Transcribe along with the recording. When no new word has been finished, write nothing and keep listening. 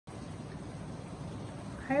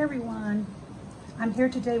Hi everyone, I'm here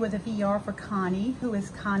today with a VR for Connie, who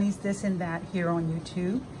is Connie's This and That here on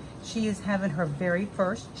YouTube. She is having her very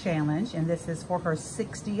first challenge, and this is for her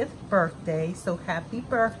 60th birthday. So happy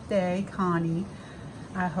birthday, Connie.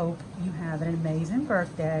 I hope you have an amazing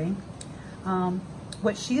birthday.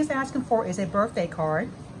 What she is asking for is a birthday card.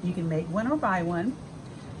 You can make one or buy one,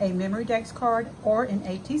 a memory dex card or an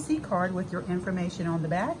ATC card with your information on the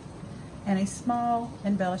back, and a small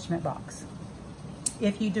embellishment box.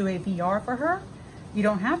 If you do a VR for her, you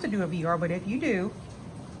don't have to do a VR, but if you do,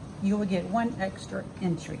 you will get one extra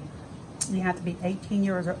entry. You have to be 18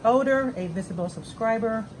 years or older, a visible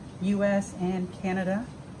subscriber, US and Canada.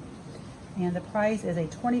 And the price is a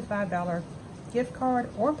 $25 gift card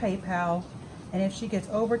or PayPal. And if she gets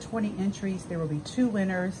over 20 entries, there will be 2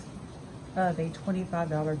 winners of a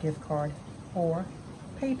 $25 gift card or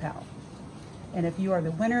PayPal. And if you are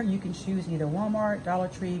the winner, you can choose either Walmart, Dollar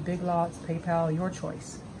Tree, Big Lots, PayPal, your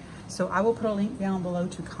choice. So I will put a link down below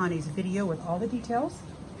to Connie's video with all the details.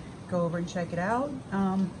 Go over and check it out.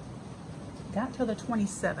 Got till the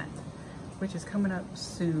 27th, which is coming up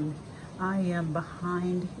soon. I am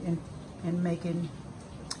behind in making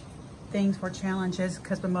things for challenges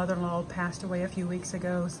because my mother-in-law passed away a few weeks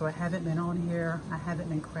ago, so I haven't been on here. I haven't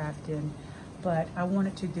been crafting, but I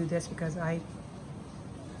wanted to do this because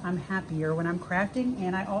I'm happier when I'm crafting.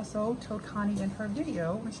 And I also told Connie in her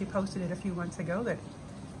video when she posted it a few months ago that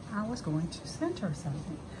I was going to send her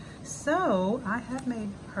something. So I have made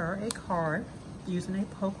her a card using a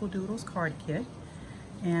Polka Doodles card kit.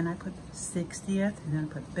 And I put 60th, and then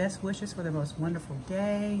I put best wishes for the most wonderful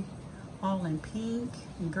day, all in pink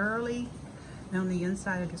and girly. And on the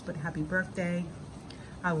inside, I just put happy birthday.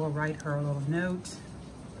 I will write her a little note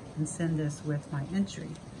and send this with my entry.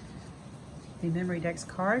 The memory dex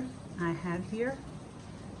card I have here,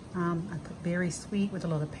 I put very sweet with a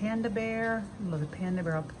little panda bear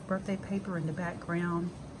birthday paper in the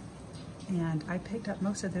background. And I picked up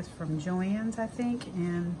most of this from Joann's, I think,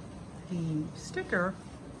 and the sticker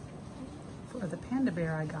for the panda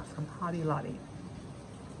bear I got from Hobby Lobby.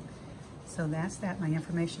 So that's that. My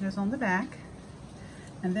information is on the back.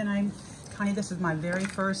 And then Connie, this is my very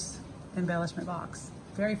first embellishment box.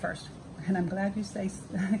 Very first. And I'm glad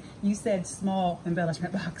you said small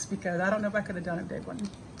embellishment box, because I don't know if I could have done a big one,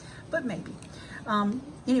 but maybe.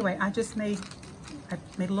 Anyway, I made a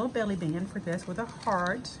little belly band for this with a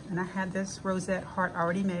heart, and I had this rosette heart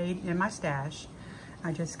already made in my stash.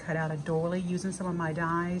 I just cut out a doily using some of my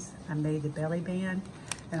dies. I made the belly band,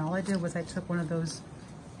 and all I did was I took one of those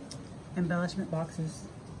embellishment boxes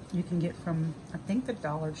you can get from, I think, the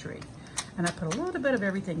Dollar Tree. And I put a little bit of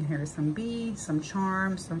everything in here. Some beads, some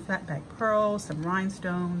charms, some flat back pearls, some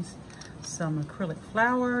rhinestones, some acrylic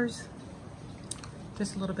flowers.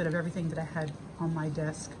 Just a little bit of everything that I had on my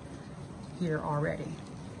desk here already.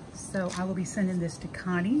 So I will be sending this to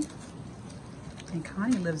Connie. And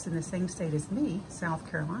Connie lives in the same state as me, South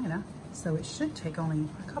Carolina. So it should take only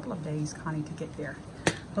a couple of days, Connie, to get there.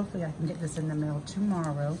 Hopefully I can get this in the mail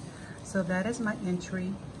tomorrow. So that is my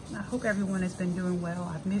entry. I hope everyone has been doing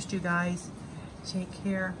well. I've missed you guys. Take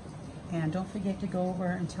care. And don't forget to go over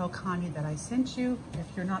and tell Connie that I sent you. If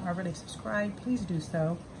you're not already subscribed, please do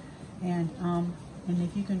so. And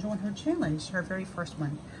if you can join her challenge, her very first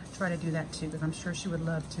one, try to do that too, because I'm sure she would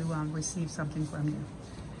love to receive something from you.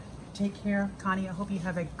 Take care, Connie. I hope you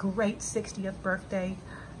have a great 60th birthday.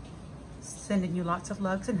 Sending you lots of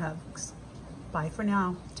loves and hugs. Bye for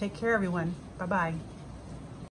now. Take care, everyone. Bye-bye.